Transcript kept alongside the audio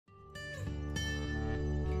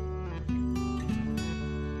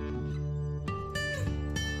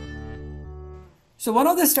So one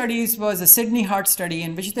of the studies was a Sydney heart study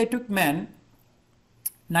in which they took men,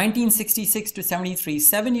 1966 to 73,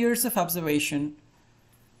 7 years of observation,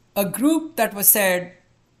 a group that was said,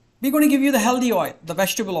 we're going to give you the healthy oil, the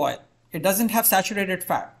vegetable oil. It doesn't have saturated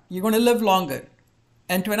fat. You're going to live longer.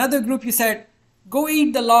 And to another group, you said, go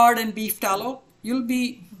eat the lard and beef tallow.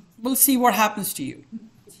 We'll see what happens to you.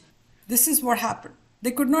 This is what happened.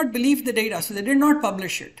 They could not believe the data, so they did not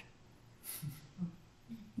publish it.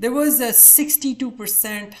 There was a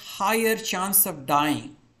 62% higher chance of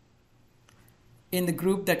dying in the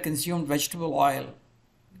group that consumed vegetable oil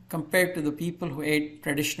compared to the people who ate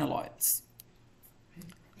traditional oils.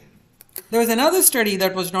 There was another study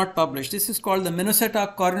that was not published. This is called the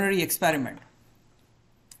Minnesota Coronary experiment.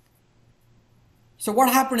 So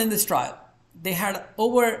what happened in this trial? They had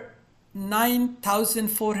over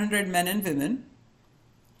 9,400 men and women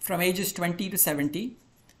from ages 20 to 70.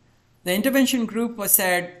 The intervention group was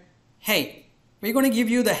said, hey, we're going to give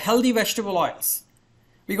you the healthy vegetable oils.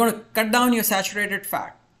 We're going to cut down your saturated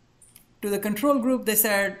fat. To the control group, they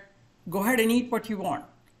said, go ahead and eat what you want.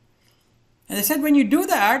 And they said, when you do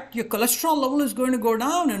that, your cholesterol level is going to go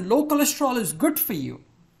down, and low cholesterol is good for you.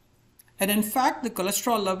 And in fact, the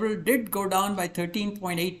cholesterol level did go down by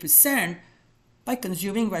 13.8% by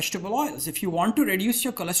consuming vegetable oils. If you want to reduce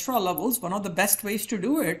your cholesterol levels, one of the best ways to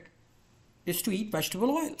do it is to eat vegetable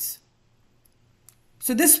oils.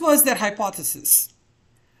 So this was their hypothesis.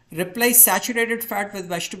 Replace saturated fat with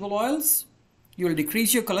vegetable oils, you will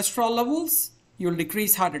decrease your cholesterol levels, you will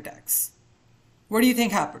decrease heart attacks. What do you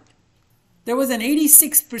think happened? There was an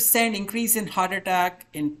 86% increase in heart attack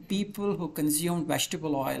in people who consumed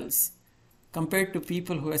vegetable oils compared to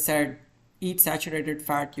people who said, eat saturated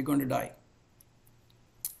fat, you're going to die.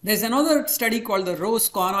 There's another study called the Rose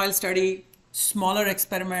corn oil study, smaller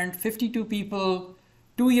experiment, 52 people,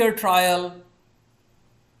 2-year trial.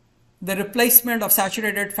 The replacement of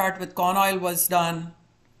saturated fat with corn oil was done.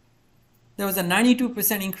 There was a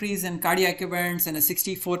 92% increase in cardiac events and a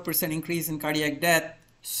 64% increase in cardiac death.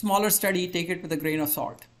 Smaller study, take it with a grain of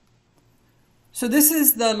salt. So this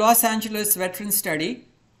is the Los Angeles veteran study.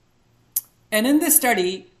 And in this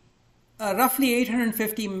study, roughly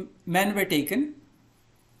 850 men were taken.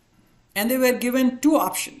 And they were given 2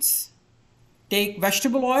 options. Take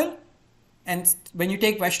vegetable oil. And when you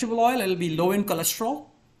take vegetable oil, it will be low in cholesterol.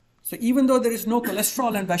 So even though there is no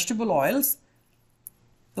cholesterol in vegetable oils,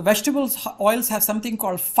 the vegetable oils have something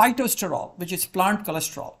called phytosterol, which is plant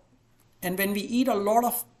cholesterol. And when we eat a lot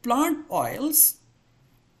of plant oils,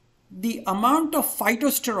 the amount of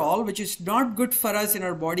phytosterol, which is not good for us in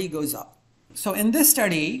our body, goes up. So in this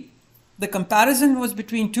study, the comparison was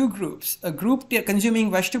between 2 groups, a group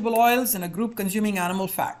consuming vegetable oils and a group consuming animal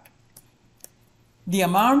fat. The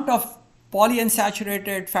amount of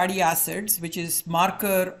polyunsaturated fatty acids, which is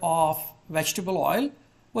marker of vegetable oil,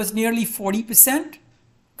 was nearly 40%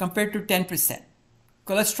 compared to 10%.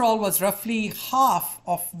 Cholesterol was roughly half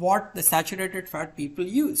of what the saturated fat people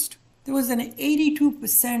used. There was an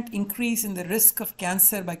 82% increase in the risk of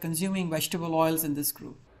cancer by consuming vegetable oils in this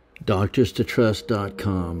group.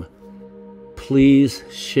 DoctorsToTrust.com. Please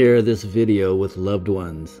share this video with loved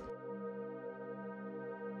ones.